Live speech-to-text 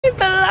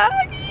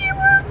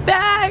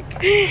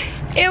back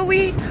and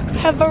we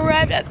have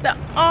arrived at the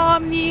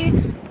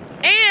Omni,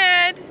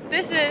 and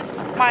this is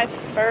my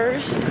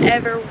first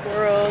ever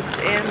Worlds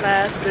and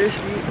Last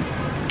Bittersweet.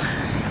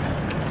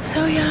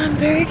 So yeah, I'm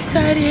very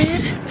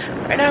excited.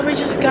 Right now we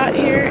just got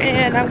here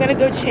and I'm gonna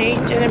go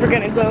change and then we're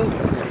gonna go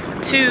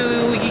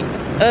to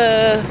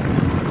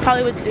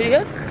Hollywood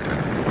Studios.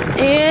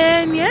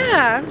 And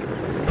yeah.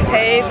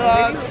 Hey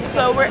vlog,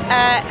 so we're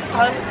at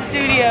Hollywood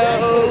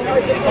Studios.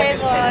 Hey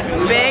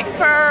vlog. Big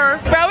purr.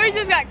 Bro, we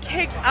just got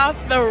kicked off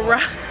the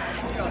ride.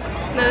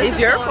 No, this it's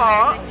is your so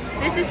fault.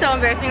 This is so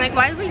embarrassing. Like,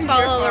 why did we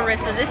follow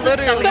Larissa? This is so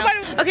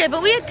dumb. Okay,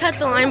 but we had cut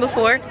the line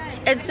before,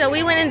 and so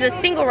we went into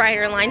the single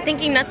rider line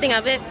thinking nothing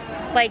of it,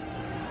 like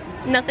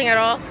nothing at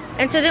all.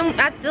 And so then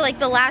at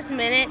the last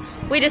minute,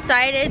 we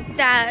decided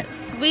that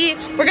we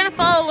were gonna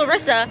follow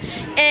Larissa,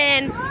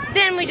 and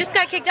then we just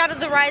got kicked out of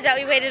the ride that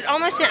we waited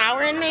almost an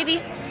hour in,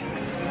 maybe.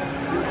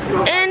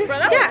 And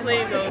yeah.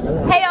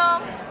 Hey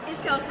y'all,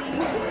 it's Kelsey.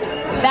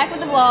 Back with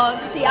the vlog.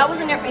 See, I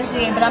wasn't there for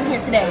Instagram, but I'm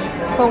here today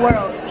for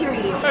Worlds,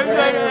 period.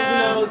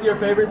 Your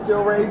favorite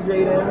still Ray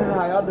Jaden.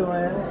 How y'all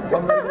doing?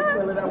 I'm ready to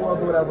kill it at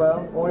Worlds or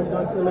whatever. Orange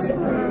don't kill it.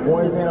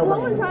 Orange man over. No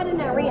one tried in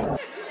that ranch.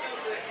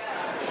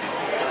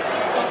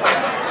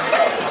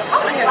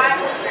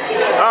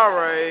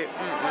 Alright.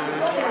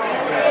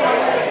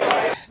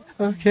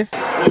 Okay.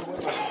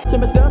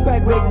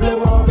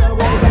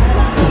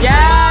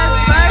 Yes,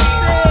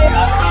 birthday!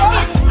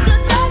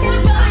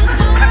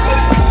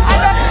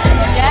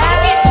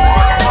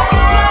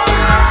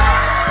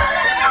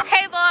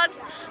 Hey vlog,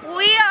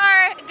 we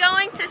are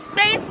going to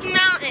Space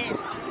Mountain.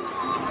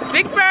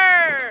 Big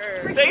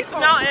Bird! Space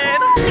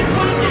Mountain!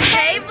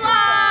 Hey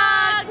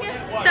vlog!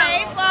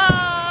 Hey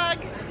vlog!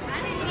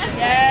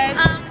 Yes!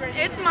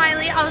 It's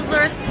Miley. I was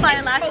Larissa's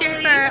client last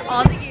year for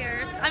all the years.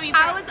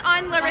 I was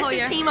on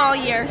Larissa's team all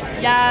year.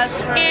 Yes!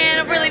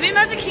 And we're leaving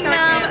Magic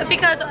Kingdom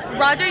because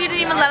Roger, you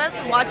didn't even let us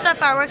watch that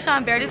fireworks show.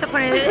 I'm very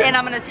disappointed, and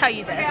I'm gonna tell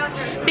you this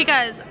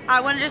because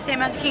I wanted to stay in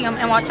Magic Kingdom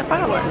and watch the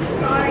fireworks,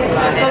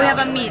 but we have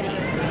a meeting.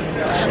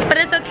 But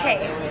it's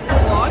okay.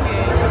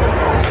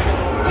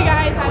 Hey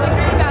guys, I look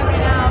really bad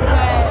right now,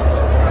 but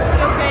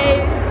your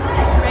face,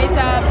 raise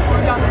up,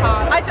 orange on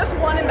top. I just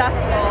won in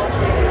basketball.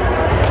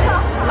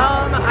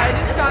 I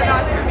just got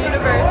back from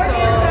Universal.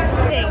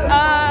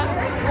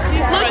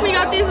 Look, we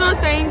got these little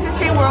things that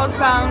say World's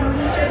Bound.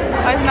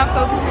 I was not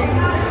focusing.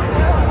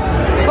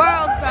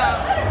 World's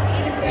Bound.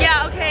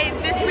 Yeah, okay,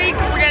 this week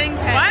we're getting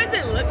 10. Why does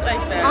it look like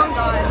that? Oh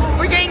god.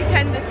 We're getting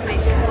 10 this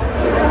week.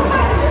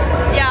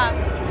 Yeah.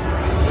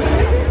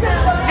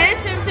 This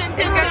is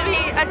gonna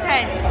be a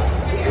 10.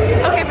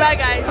 Okay, bye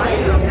guys.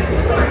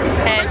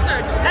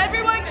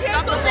 Everyone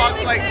cancel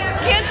Bailey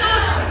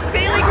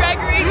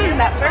Gregory.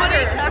 That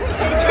burger.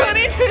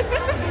 22.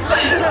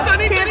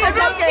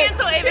 Everyone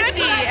cancel ABC.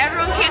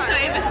 Everyone cancel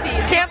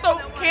ABC.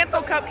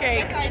 Cancel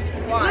Cupcake.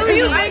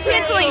 Lily, I'm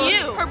canceling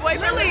you. Her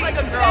boyfriend looks like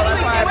a girl.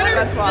 That's why I think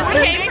that's why.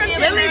 This came from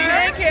Lily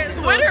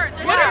canceled. Twitter.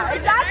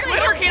 Exactly.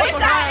 Twitter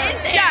canceled her.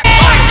 Yeah.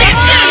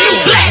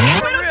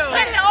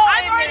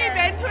 I've already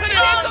been Twitter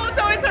canceled,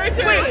 so it's her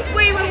too.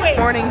 Wait.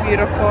 Morning,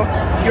 beautiful.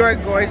 You are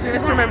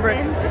gorgeous. Remember,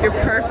 you're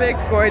perfect,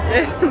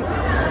 gorgeous.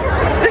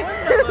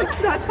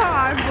 That's how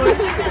I'm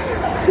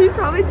looking. He's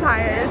probably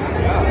tired.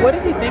 What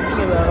is he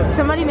thinking about?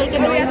 Somebody make it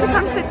We have to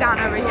come sit down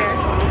over here.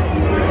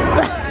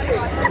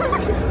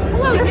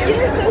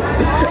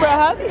 Bro,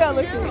 how's he not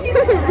looking?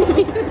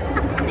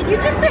 Did you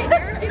just say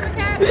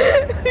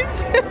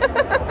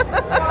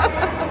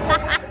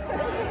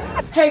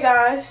Hey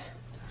guys,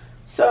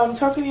 so I'm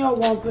talking to y'all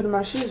while I'm putting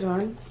my shoes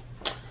on.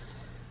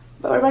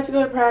 But we're about to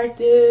go to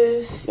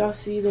practice. Y'all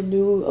see the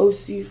new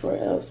OC for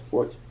L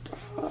Sports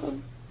Bra.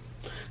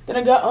 Then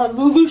I got on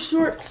Lulu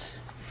shorts.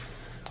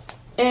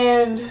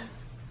 And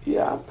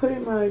yeah, I'm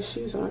putting my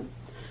shoes on.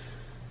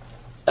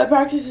 The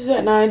practice is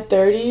at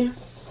 9:30.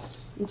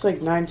 It's like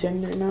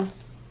 9:10 right now.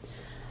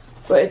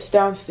 But it's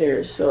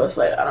downstairs, so it's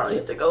like I don't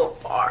have to go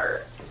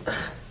far.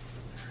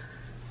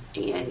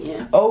 And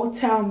yeah. Old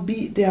Town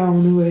Beatdown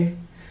on the way.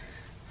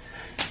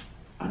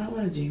 I don't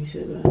want to jinx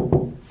it, but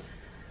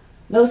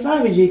no, it's not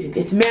even jinxing.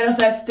 It's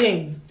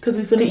manifesting because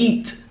we finna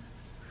eat.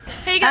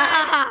 Hey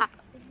guys.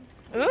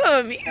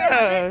 Ooh,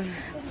 Mia.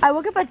 I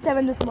woke up at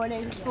 7 this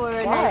morning for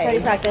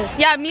 9:30 practice.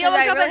 Yeah, Mia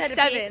woke up at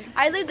 7.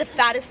 I laid the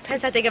fattest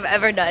piss I think I've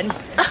ever done.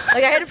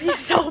 Like I had to pee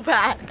so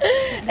bad,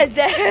 and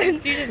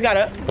then You just got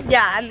up.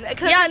 yeah, and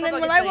then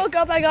when I woke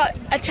up, I got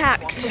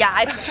attacked. yeah,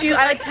 I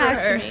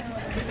attacked me.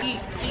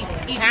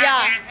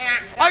 Yeah.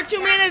 Our 2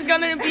 minute is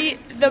gonna be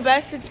the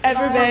best it's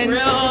ever been.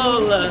 Real.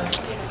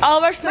 All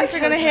of our stunts are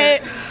gonna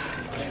hit.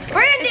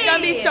 Brandy. It's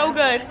gonna be so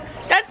good.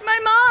 That's my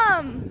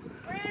mom.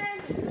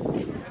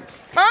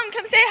 Mom,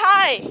 come say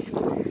hi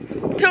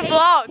to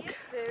vlog.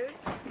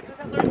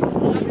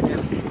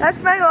 That's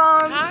my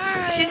mom.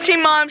 Hi. She's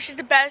team mom. She's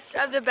the best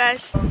of the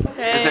best.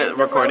 Is it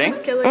recording?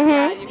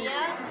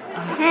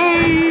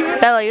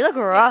 Bella, you look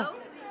rough.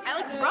 I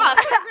look rough.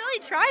 I really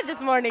tried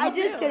this morning. I'm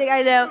just kidding,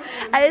 I know.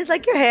 I just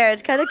like your hair.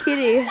 It's kind of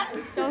cutie.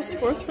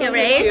 Yeah,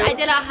 Race, I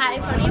did a high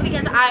pony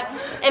because I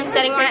am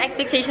setting my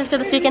expectations for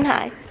this weekend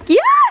high.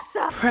 Yes!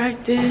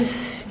 Practice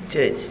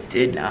just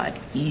did not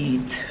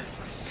eat.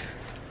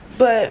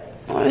 But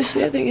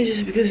honestly, I think it's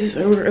just because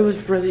it was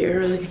really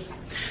early.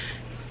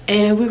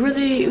 And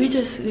we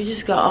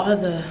just got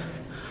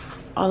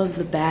all of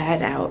the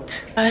bad out.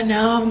 And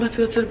now I'm about to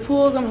go to the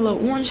pool, got my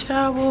little orange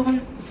towel.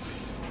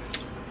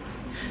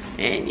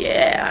 And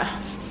yeah.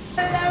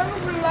 Hello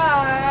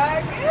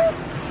vlog.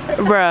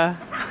 Bruh.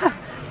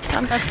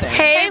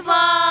 Hey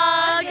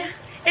vlog.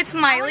 It's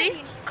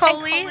Miley,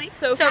 Coley,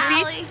 Sophie,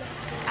 Allie.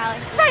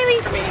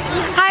 Miley.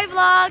 Hi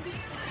vlog.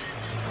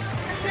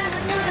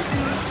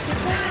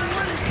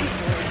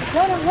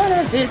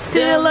 It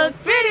still look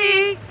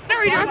pretty.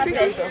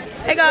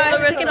 Hey guys,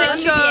 we're taking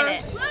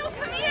pictures.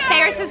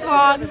 Harris's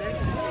vlog.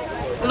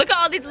 Look at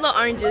all these little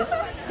oranges.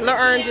 Little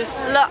oranges.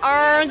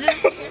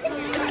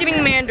 It's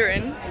giving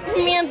Mandarin.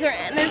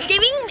 It's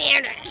giving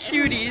Mandarin.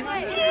 Cuties.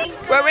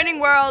 We're winning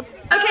worlds.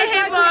 Okay,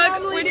 hey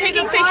vlog. We're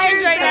taking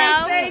pictures right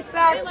now.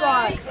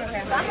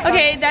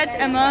 Okay, that's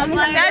Emma.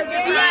 That's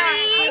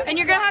Beanie. And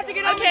you're gonna have to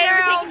get Okay,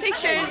 we're taking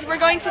pictures. We're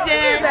going to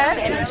dinner.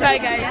 Bye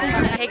guys.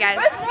 Hey guys.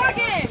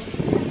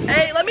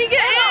 Hey, let me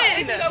get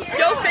in.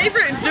 Your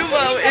favorite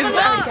duo is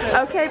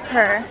that. Okay,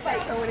 Per.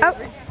 Oh,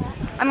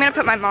 I'm gonna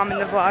put my mom in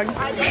the vlog.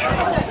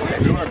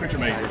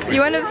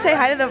 You want to say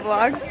hi to the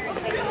vlog?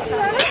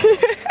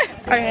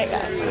 Okay,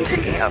 guys, I'm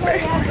taking over.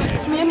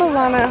 Me and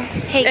Alana.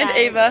 Hey guys. And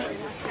Ava.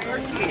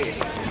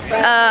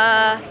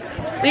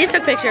 We just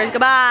took pictures.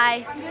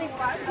 Goodbye. Of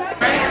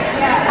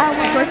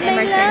course,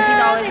 Emerson.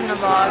 She's always in the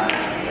vlog.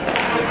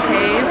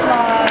 Hey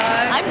vlog.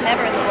 I'm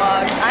never in the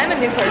vlog. I'm a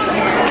new person.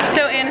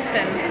 So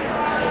Aniston,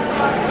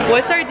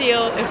 what's our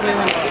deal if we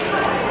win this?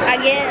 I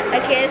get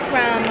a kiss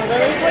from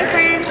Lily's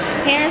boyfriend,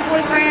 Hannah's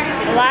boyfriend,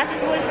 Eliza's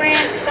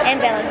boyfriend,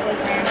 and Bella's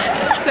boyfriend.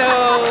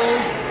 So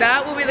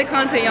that will be the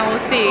content y'all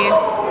will see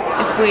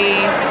if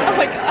we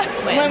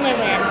win. When we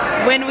win.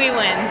 When we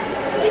win.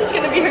 It's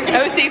gonna be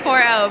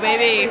OC4L,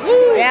 baby.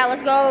 Woo. Yeah,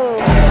 let's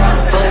go.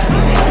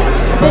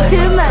 The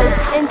two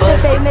most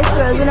Insta-famous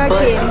girls in our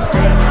team.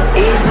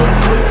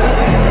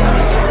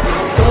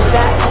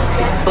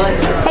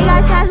 Hey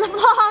guys, how's the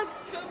vlog?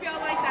 Hope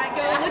y'all like that.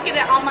 Go look at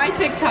it on my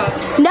TikTok.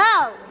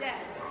 No! Yes.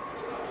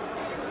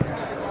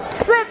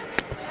 Flip!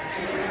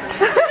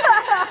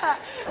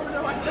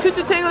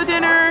 Tutu Tango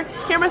dinner.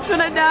 Camera's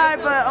gonna die,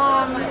 but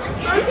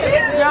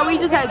yeah, we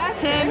just had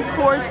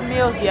 10-course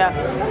meals. Yeah,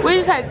 we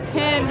just had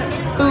 10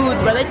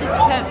 foods, but they just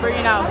kept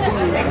bringing out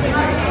food.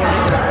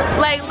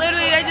 Like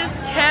literally, they just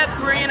kept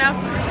bringing out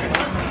food.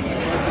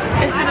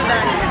 It's gonna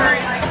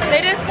die.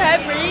 They just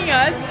kept bringing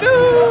us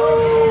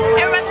food.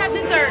 Everyone have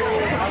dessert.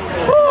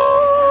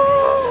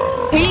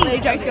 Lady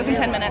Drags goes in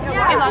 10 minutes.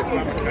 Hey, love.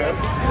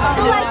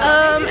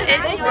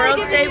 It's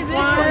World's Day 1. Oh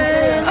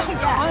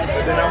God.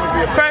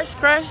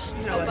 Crush.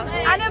 I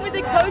know, but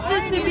the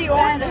coaches should be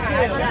on too.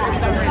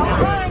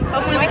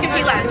 Hopefully we can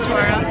be last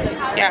tomorrow.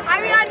 Yeah. I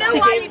mean, I know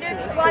why you did.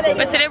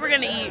 But today we're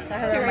gonna eat.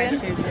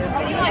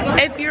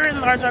 If you're in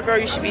Large Rock, girl,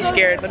 you should be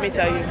scared. Let me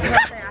tell you.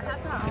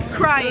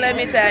 Crying. Let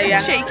me tell you.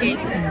 Shaky.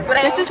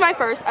 This is my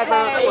first ever.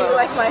 Hey, you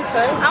like my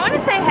foot? I want to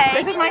say hey.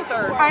 This is my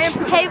third.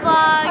 Hey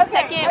vlog, Okay.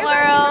 second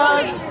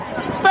worlds.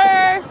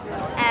 First.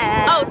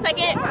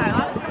 Second.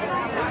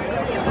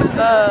 What's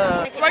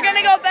up? We're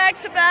gonna go back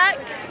to back.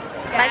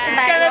 Back to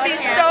back. It's gonna be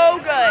so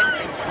good.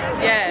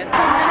 Yes.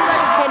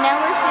 Okay, now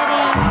we're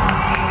sitting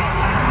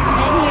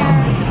in here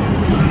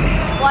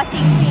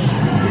watching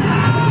teams.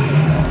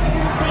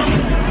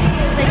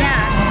 So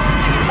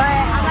yeah, but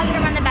I'm not gonna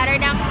run the battery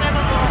down because we have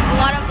a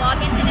lot of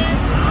vlogging to do.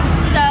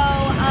 So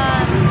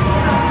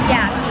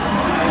yeah.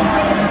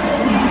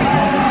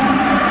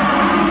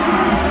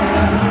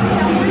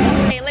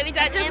 Okay, let me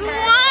touch just one.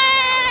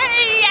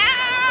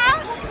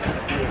 Yeah.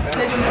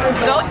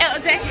 Go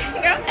LJ.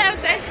 Go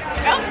LJ.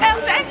 Go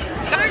LJ.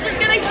 We're just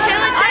gonna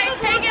kill it.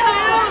 Take it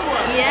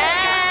home.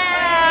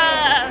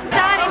 Yeah.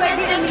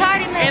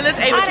 And this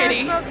Ava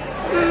Kitty.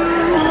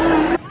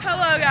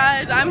 Hello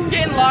guys, I'm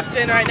getting locked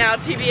in right now,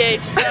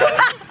 TBH.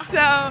 So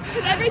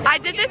I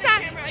did this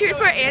at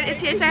Cheersport and at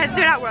TH. I had to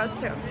do it at Worlds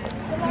too.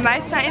 My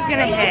sign is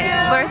gonna hit.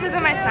 Larissa's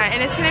in my sign,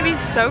 and it's gonna be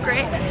so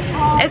great.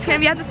 It's gonna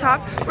be at the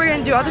top. We're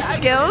gonna do all the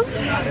skills,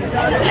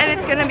 and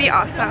it's gonna be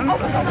awesome.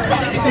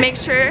 Make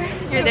sure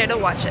you're there to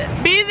watch it.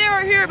 Be there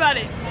or hear about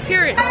it.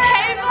 Hear it.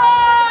 Hey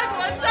vlog,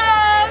 what's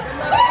up?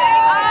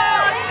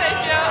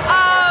 Thank you.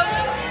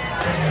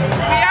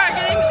 We are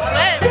getting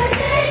lit.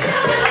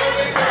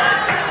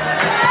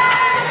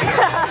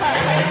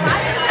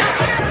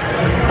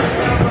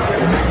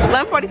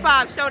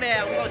 11:45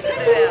 showdown. We're gonna shut it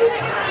down.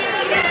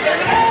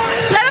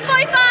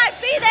 11:45.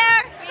 Be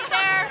there. Be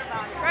there.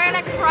 We're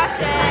gonna crush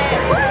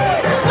it.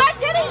 My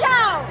titties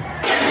out.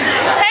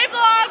 Hey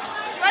vlog.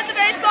 We're at the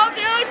baseball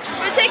field.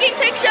 We're taking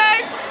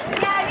pictures.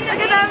 Look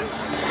at them.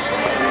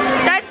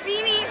 That's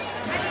Beanie.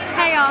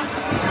 Hey y'all.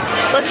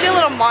 Let's do a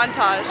little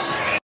montage.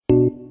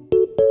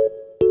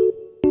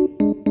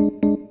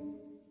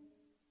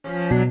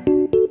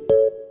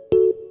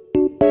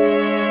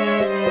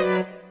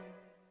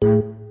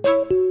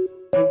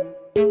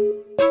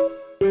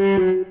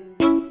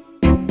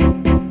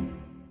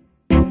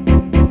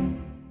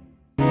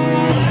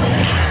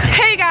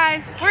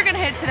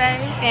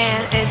 today,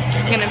 and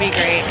it's gonna be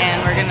great,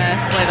 and we're gonna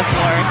slay the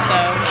floor. So,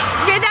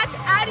 okay, that's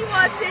Addie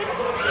Watson.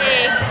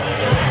 Hey.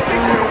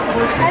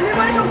 And you're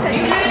gonna go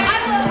picture.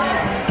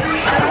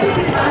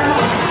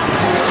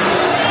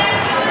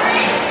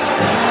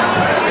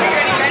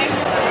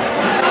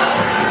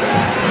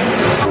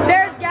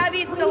 There's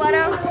Gabby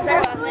Stiletto.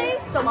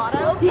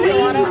 Stiletto.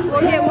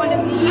 We'll get one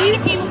of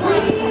these.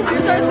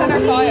 Here's our center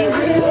flyer.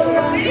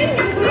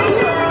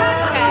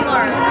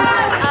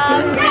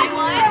 Okay.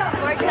 What?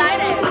 We're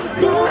excited.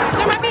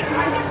 There might be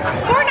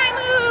Fortnite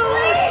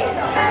moves.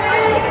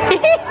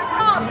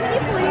 Oh,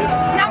 please.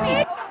 Not me.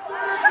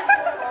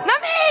 Not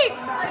me!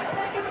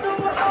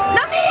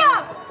 Not me!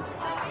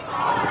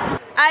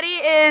 Addie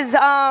is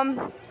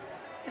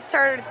it's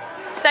her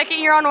second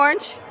year on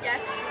Orange.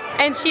 Yes.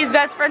 And she's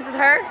best friends with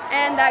her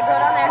and that girl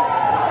down there.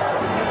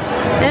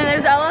 And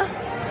there's Ella.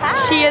 Hi.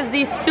 She is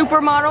the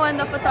supermodel and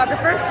the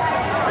photographer.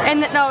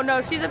 And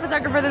no, she's a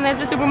photographer, then there's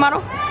the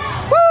supermodel.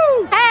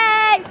 Woo!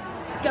 Hey!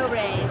 Go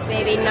Rays,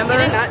 baby. Number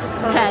 10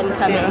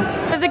 coming.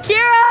 There's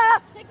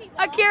Akira!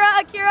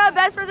 Akira,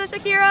 best friends with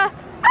Shakira.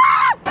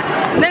 Ah!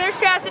 And then there's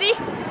Chastity.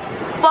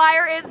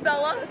 Flyer is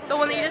Bella, the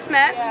one that you just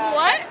met. Yeah.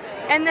 What?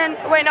 And then,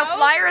 wait, no,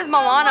 Flyer is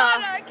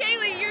Milana.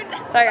 Kaylee, you're...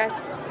 Sorry, guys.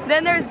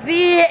 Then there's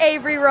the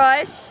Avery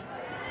Rush.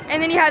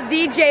 And then you have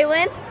the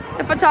Jalen,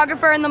 the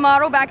photographer and the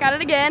model, back at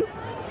it again.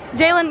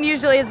 Jalen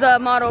usually is the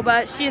model,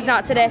 but she's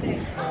not today.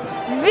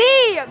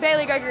 The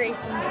Bailey Gregory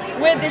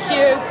with the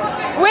shoes.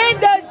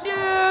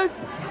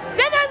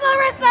 Then there's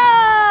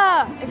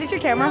Larissa. Is this your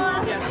camera?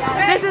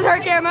 Yeah. This is her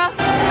camera.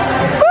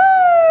 Woo!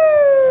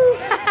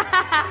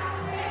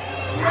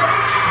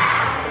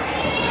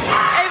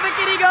 Ava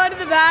Kitty going to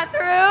the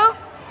bathroom.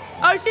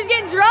 Oh, she's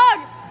getting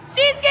drugged.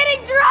 She's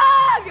getting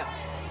drugged.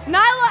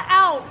 Nyla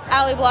out.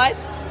 Allie Blythe.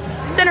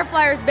 Center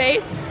Flyers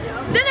base.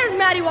 Then there's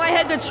Maddie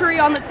Whitehead, the tree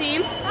on the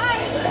team. Hi.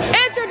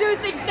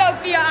 Introducing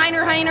Sophia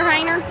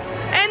Heiner.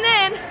 And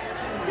then,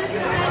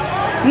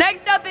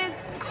 next up is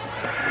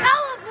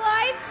Ella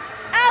Blythe,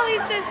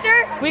 Allie's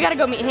sister. We gotta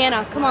go meet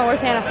Hannah. Come on, where's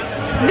Hannah?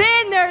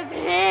 Then there's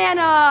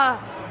Hannah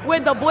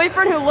with the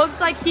boyfriend who looks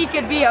like he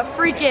could be a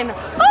freaking,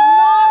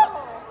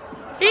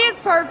 oh! He is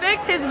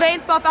perfect. His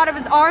veins pop out of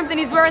his arms and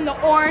he's wearing the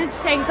orange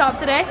tank top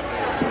today.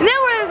 And then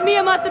there's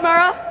Mia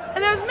Matsumura.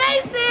 And there's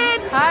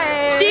Mason.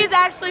 Hi. She's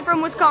actually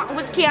from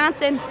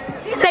Wisconsin.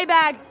 Say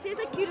bag. She's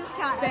the cutest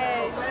cat.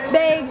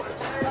 Big.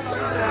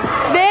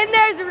 Then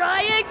there's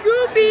Ryan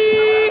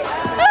Koopy.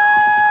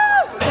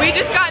 We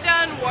just got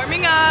done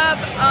warming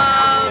up.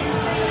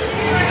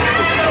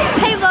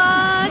 Hey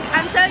vlog.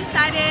 I'm so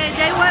excited.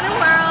 Day 1 of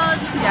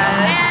Worlds.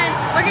 Yes. And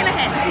we're gonna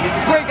hit.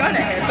 We're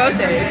gonna hit both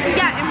days.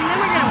 Yeah, and then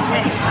we're gonna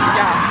win.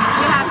 Yeah.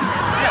 We have to.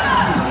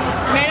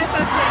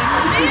 Manifesting.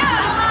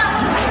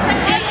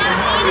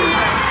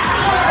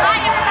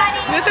 Bye everybody.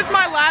 This is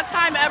my last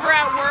time ever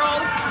at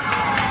Worlds.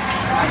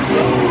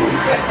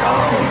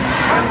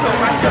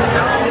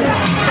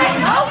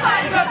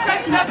 Nobody but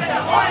pressing up in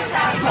the orange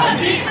house. About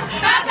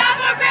time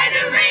for a brand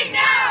new ring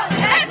now.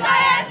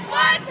 SIS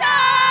one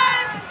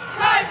time.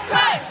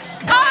 Crush.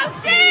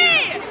 OC.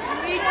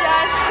 We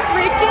just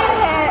freaking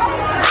hit.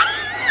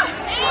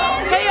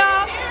 Hey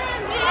y'all.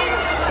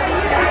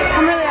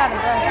 I'm really out of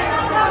breath.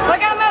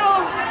 Look at a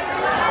medal.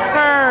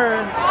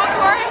 Her.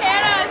 Poor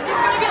Hannah. She's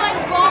gonna be like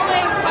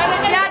bawling by the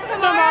end. Yeah,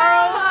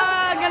 tomorrow.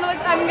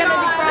 I'm gonna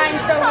be crying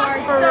so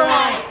hard. So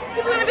hard.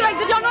 People are gonna be like,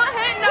 did y'all not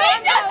hit? No, We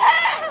just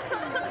hit.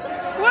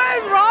 What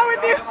is wrong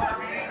with you?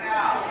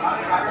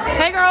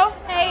 Hey girl.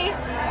 Hey.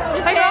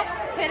 Hey girl.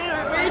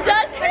 We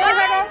just hit.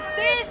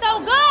 This is so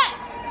good.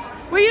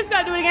 We just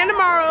gotta do it again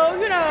tomorrow,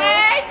 you know.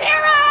 Hey,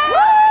 Tara.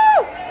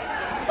 Woo!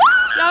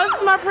 Y'all, this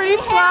is my pretty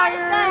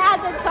flyer.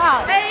 At the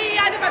top. Hey,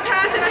 I did my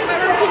pass and I did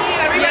my routine.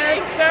 Everybody.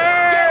 Yes,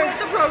 sir. Get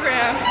with the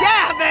program.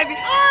 Yeah, baby.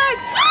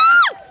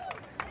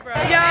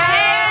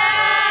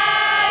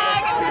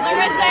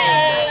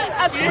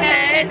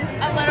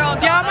 A literal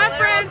dog. Y'all, my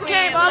friends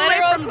came all the way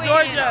from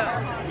Georgia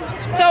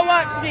to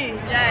watch me.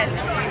 Yes.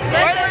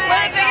 We're the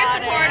biggest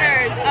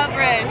supporters of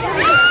Red.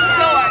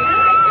 Go watch.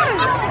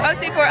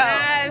 OC4O.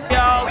 Yes,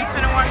 y'all, we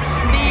finna watch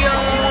Steel.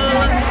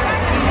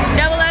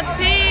 Double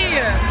FP.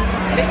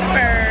 Big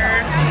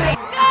Bird.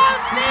 Go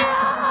Steel!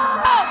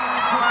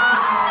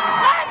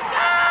 Let's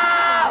go!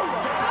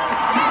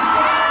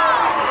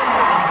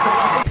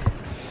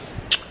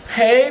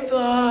 Hey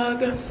vlog.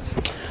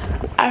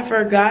 I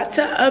forgot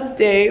to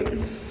update,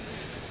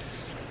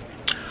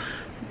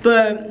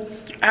 but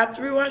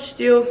after we watched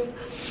Steel,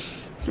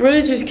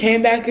 really just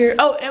came back here.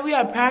 Oh, and we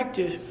had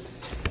practice.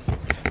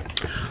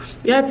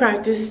 We had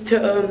practice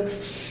to,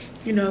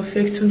 you know,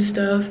 fix some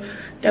stuff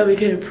that we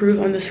could improve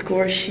on the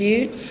score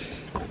sheet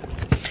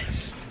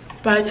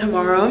by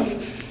tomorrow.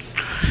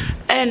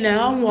 And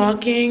now I'm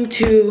walking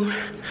to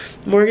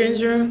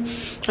Morgan's room.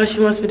 Oh, she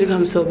wants me to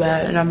come so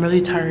bad, and I'm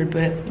really tired,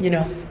 but you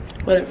know,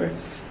 whatever.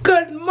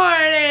 Good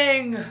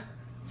morning,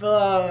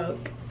 vlog.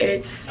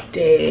 It's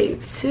day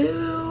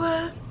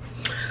 2.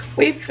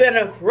 We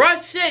finna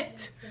crush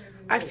it.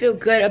 I feel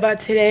good about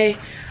today.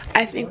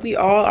 I think we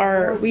all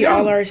are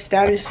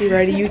established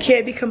ready. You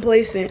can't be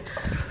complacent.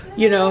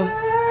 you know,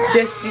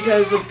 just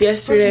because of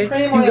yesterday,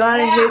 you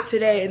gotta hit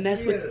today, and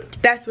that's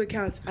what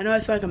counts. I know I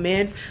sound like a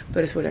man,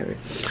 but it's whatever.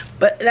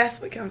 But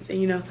that's what counts,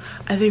 and you know,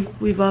 I think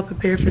we've all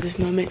prepared for this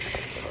moment.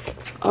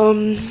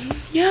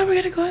 Yeah, we're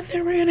gonna go out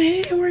there, we're gonna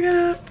hit, and we're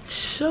gonna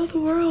show the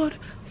world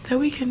that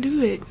we can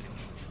do it,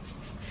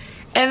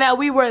 and that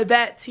we were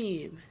that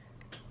team.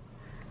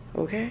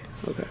 Okay.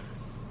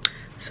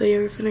 So yeah,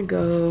 we're gonna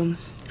go,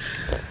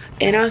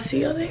 and I'll see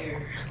you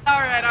there. All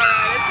right,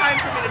 it's time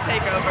for me to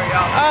take over,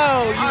 y'all.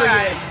 Oh, you were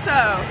good. So,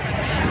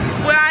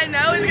 what I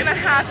know is gonna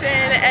happen,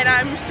 and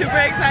I'm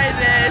super excited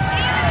is,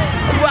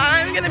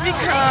 I'm gonna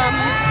become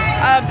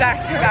a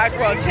back-to-back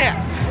world champ.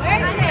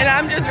 And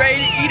I'm just ready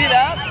to eat it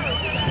up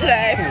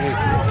today.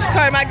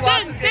 Sorry, my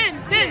glasses.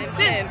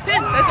 10.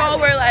 That's all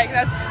we're like,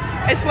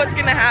 it's what's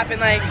gonna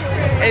happen, like,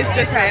 it's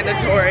just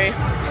mandatory.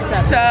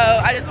 So,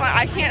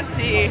 I can't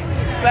see,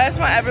 but I just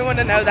want everyone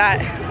to know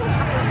that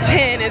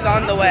 10 is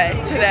on the way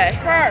today,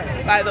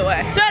 by the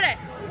way. Today.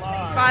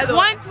 By the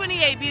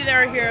 128, be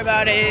there or hear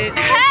about it.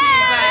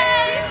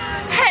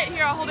 Hey,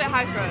 here, I'll hold it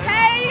high for us.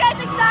 Hey, you guys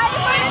excited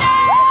for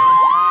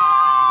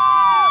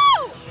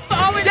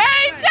today?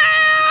 Day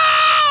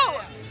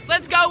 2!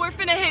 Let's go, we're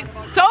finna hit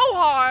so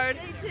hard.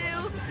 Day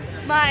 2.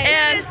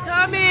 And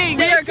coming.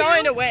 we are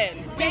going to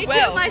win. Day 2,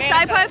 my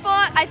side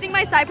profile, I think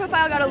my side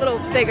profile got a little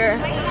bigger.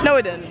 No,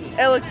 it didn't.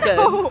 It looks good.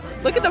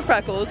 Look at the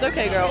freckles.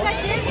 Okay, girl.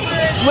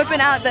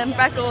 Whipping out them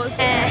freckles.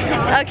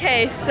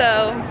 Okay,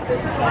 so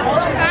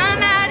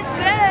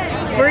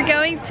we're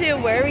going to,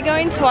 where are we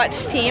going to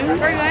watch teams?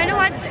 We're going to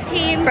watch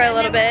teams for a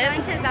little bit.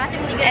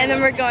 And then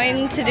we're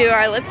going to do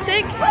our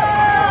lipstick.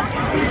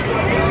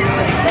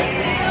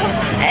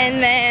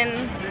 And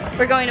then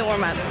we're going to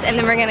warm-ups. And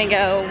then we're gonna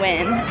go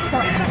win,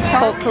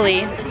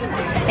 hopefully,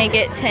 and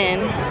get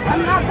 10.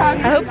 I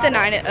hope the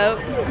 9,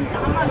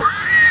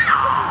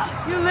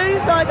 You literally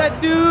sound like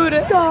that dude.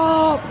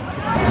 Stop.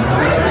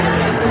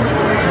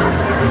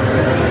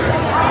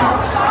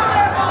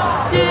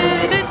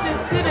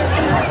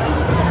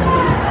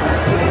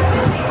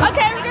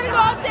 Okay, we're gonna go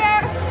up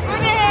there.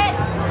 We're gonna hit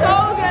so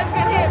good.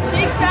 We're gonna hit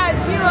big fat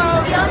 0.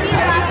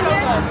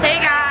 Hey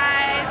guys.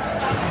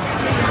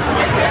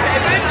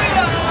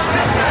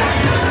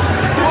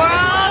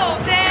 World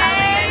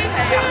Day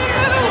 2.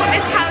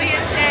 It's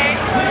caliente.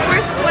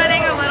 We're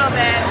sweating a little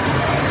bit.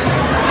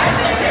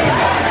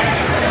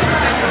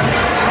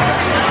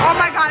 Oh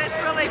my god, it's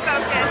really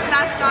focused.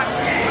 That's not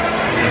okay.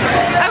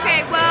 Okay,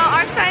 well,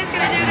 our side's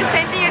gonna do the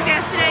same thing as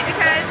yesterday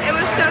because it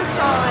was so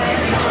solid.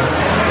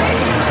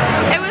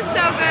 It was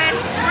so good.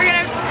 We're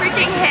gonna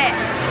freaking hit.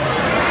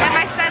 And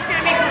my set's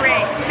gonna be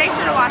great. Make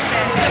sure to watch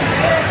it.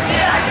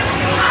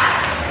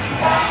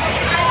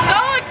 So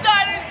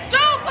excited,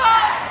 so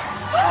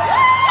pumped!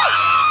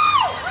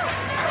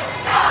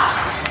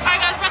 Alright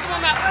guys, back to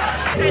warm up.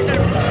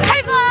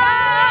 Hey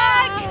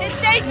vlog! It's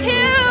day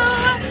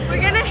 2.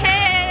 We're gonna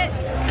hit.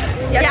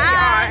 Yes, we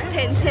are.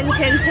 10.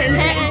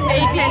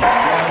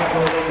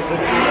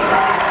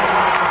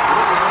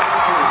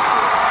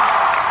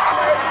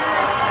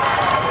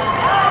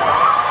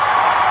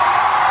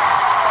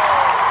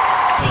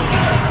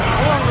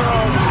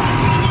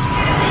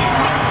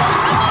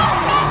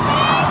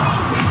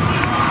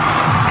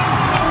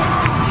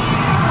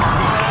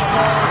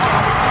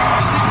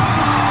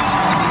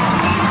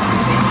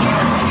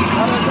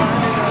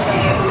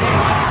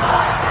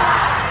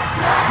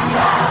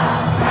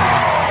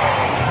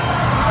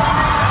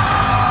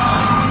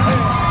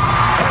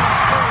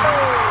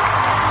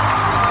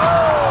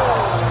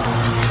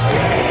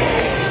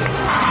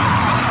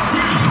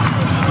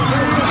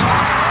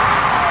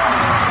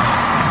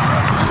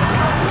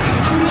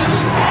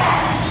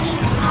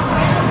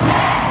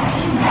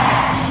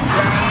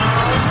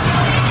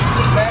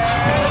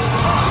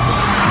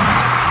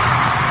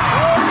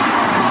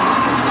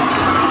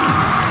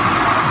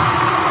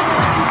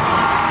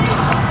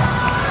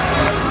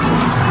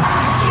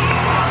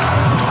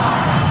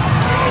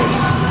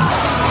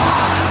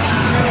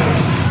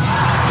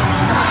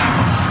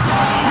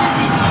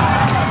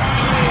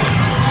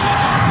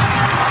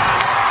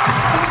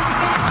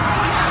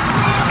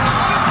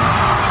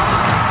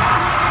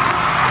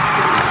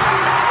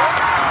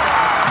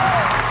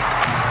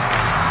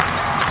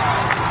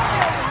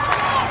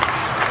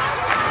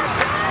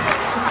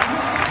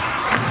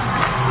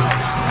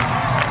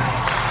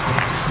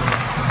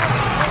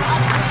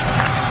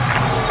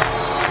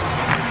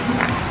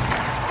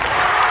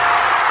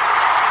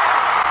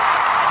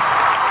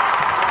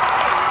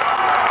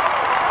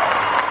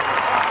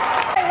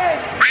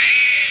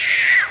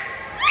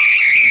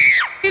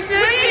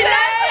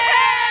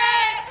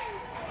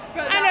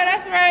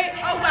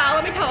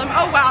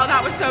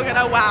 so good.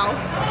 Oh wow.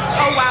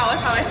 Oh wow,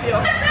 that's how I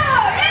feel.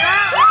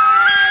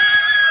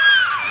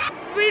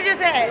 We just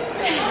hit.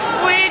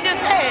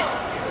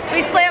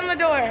 We slammed the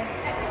door.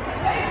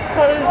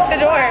 Closed the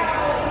door.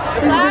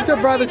 Look at your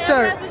brother's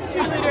shirt. Okay.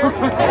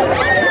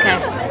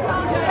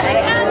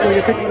 Can we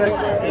get a picture of this?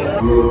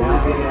 We will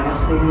now be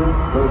announcing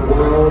the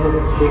world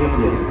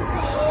champion.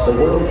 The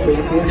world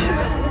champion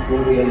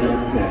will be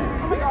announced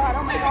next.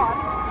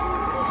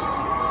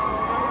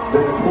 the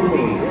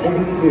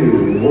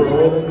 2022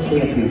 World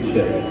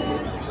Championship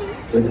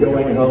is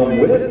going home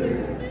with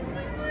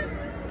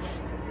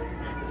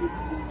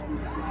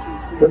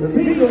the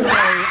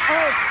Stingray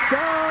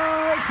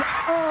All-Stars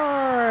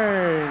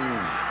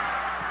Orange.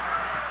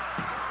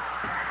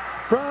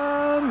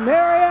 From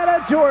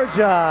Marietta,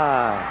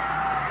 Georgia,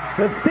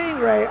 the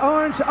Stingray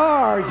Orange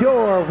are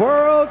your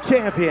world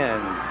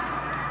champions.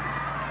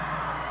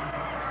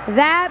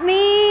 That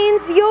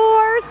means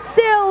your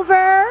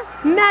silver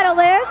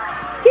medalists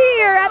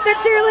here at the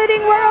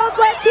Cheerleading Worlds.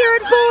 Let's hear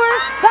it for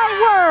the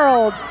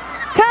World's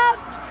Cup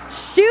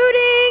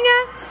Shooting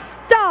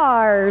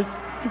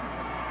Stars.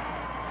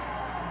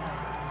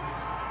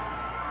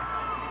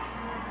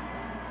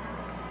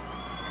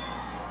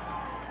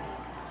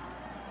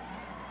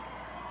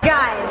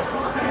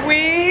 Guys,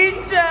 We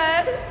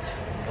just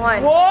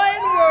one.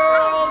 won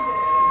world.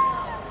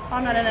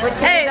 I'm not in it.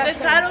 Hey, the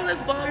title of this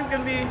vlog is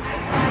gonna be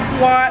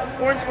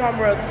Orange Farm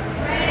Worlds.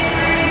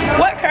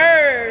 What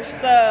curse?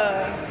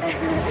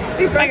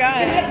 My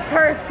God.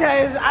 Curse,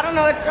 because I don't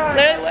know what's wrong.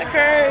 Literally, what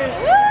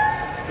curse?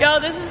 Yo,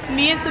 this is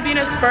me and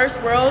Sabina's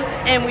first worlds,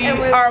 and we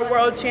are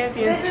world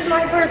champions. This is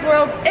my first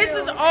world. This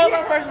is all of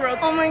our first worlds.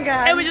 Oh my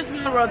God. And we just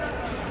won the worlds.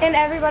 And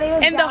everybody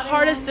was In the doubting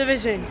hardest me.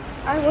 division.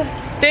 I was.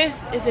 This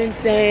is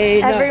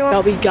insane. Everyone-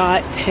 No, we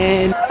got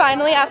 10.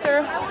 Finally,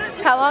 after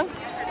how long?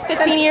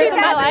 15 years of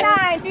my life.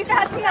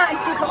 2009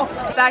 people.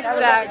 Back to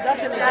back.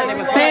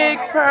 Big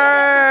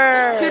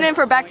purr. Tune in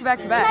for back to back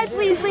to back.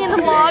 Please be in the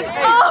vlog.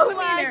 Oh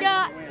my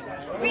God.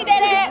 We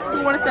did it.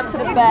 Who wanna step to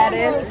the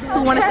baddest?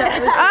 Who wanna step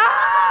to the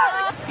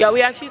Yo,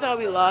 we actually thought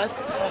we lost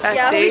backstage.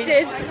 Yeah, we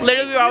did.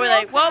 Literally, we were always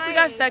like, well, we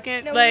got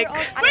second. No, like, we were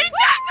all- we just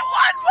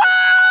won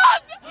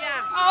world!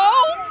 Yeah.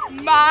 Oh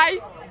my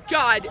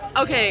God.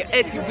 Okay,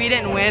 if we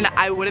didn't win,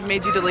 I would have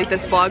made you delete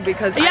this vlog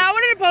because Yeah, I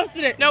would have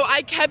posted it. no,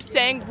 I kept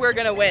saying we're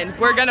gonna win,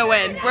 we're gonna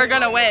win, we're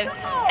gonna win,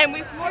 and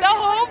we The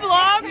whole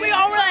vlog, we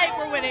all were like,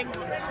 we're winning.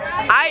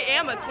 I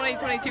am a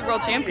 2022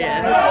 world champion,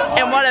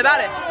 and what about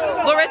it?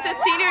 Larissa's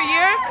senior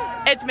year,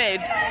 it's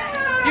made.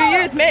 Your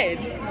year is made.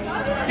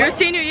 Your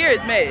senior year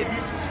is made.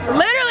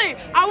 Literally,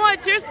 I won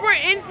Cheersport,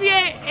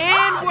 NCAA,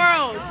 and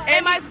Worlds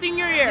in my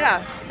senior year.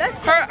 Yeah,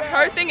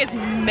 her thing is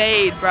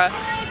made, bruh.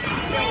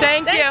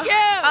 Thank you.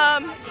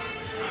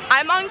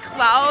 I'm on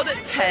cloud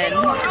 10.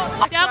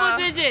 Double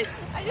digits.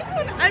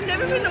 I've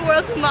never been to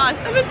Worlds and lost.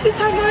 I'm a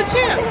two-time world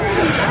champ.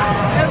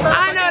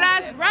 I know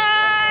that's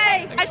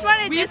right. I just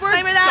wanted to We worked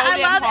disclaimer that so I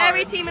damn love hard.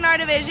 every team in our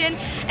division,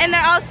 and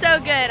they're all so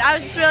good. I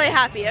was just really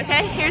happy,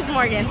 okay? Here's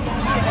Morgan.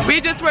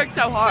 We just worked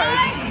so hard.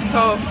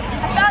 So,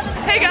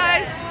 hey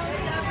guys,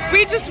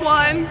 we just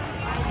won.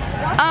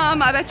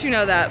 I bet you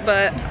know that,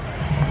 but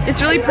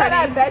it's really pretty.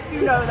 I bet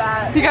you know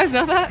that. Do you guys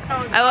know that?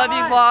 I love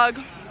you,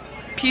 vlog.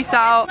 Peace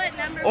out.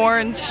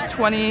 Orange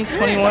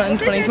 2021,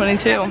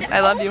 2022. I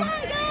love you.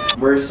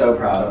 We're so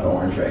proud of the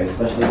orange race,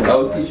 especially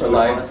OC for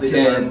life, honestly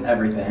 10, deserve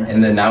everything.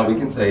 and then now we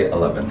can say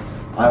 11.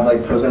 I have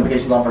like post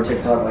notifications on for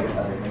TikTok, like it's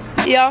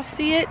everything. Y'all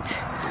see it?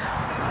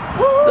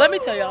 Let me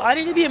tell y'all, I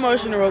need to be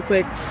emotional real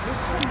quick.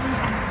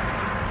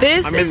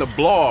 I'm in the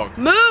blog.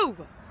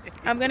 Move!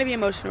 I'm gonna be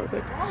emotional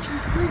real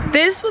quick.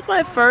 This was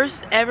my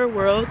first ever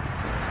Worlds,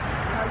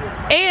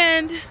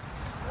 and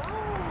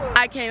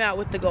I came out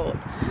with the gold.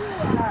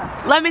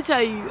 Let me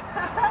tell you,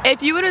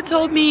 if you would have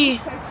told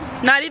me,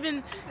 not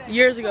even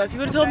years ago, if you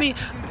would have told me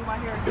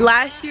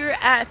last year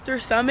after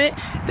Summit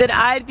that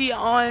I'd be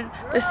on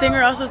the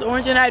Stinger All-Stars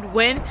Orange and I'd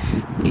win,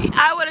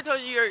 I would have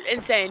told you you're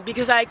insane,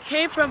 because I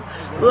came from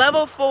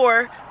level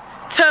 4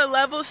 to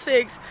level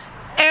 6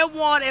 and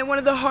won in one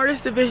of the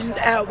hardest divisions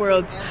at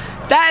Worlds.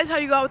 That is how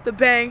you go out with the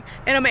bang.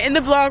 And I'm in the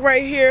vlog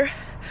right here.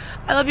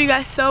 I love you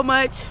guys so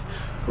much.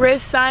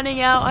 Riz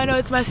signing out. I know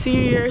it's my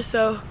senior year,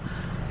 so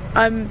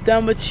I'm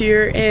done with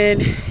cheer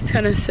and it's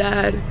kind of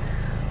sad.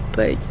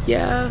 But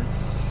yeah,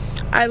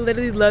 I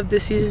literally love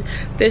this season.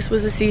 This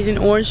was the season.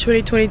 Orange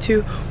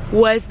 2022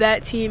 was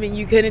that team, and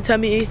you couldn't tell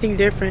me anything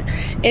different.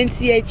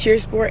 NCAA,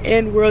 Cheersport,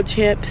 and World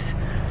Champs.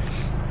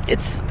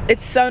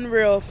 It's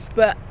unreal,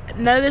 but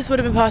none of this would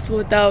have been possible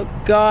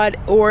without God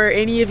or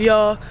any of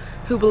y'all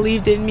who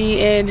believed in me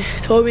and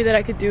told me that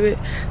I could do it.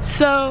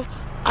 So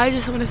I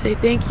just want to say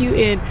thank you,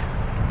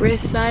 and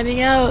Riz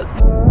signing out.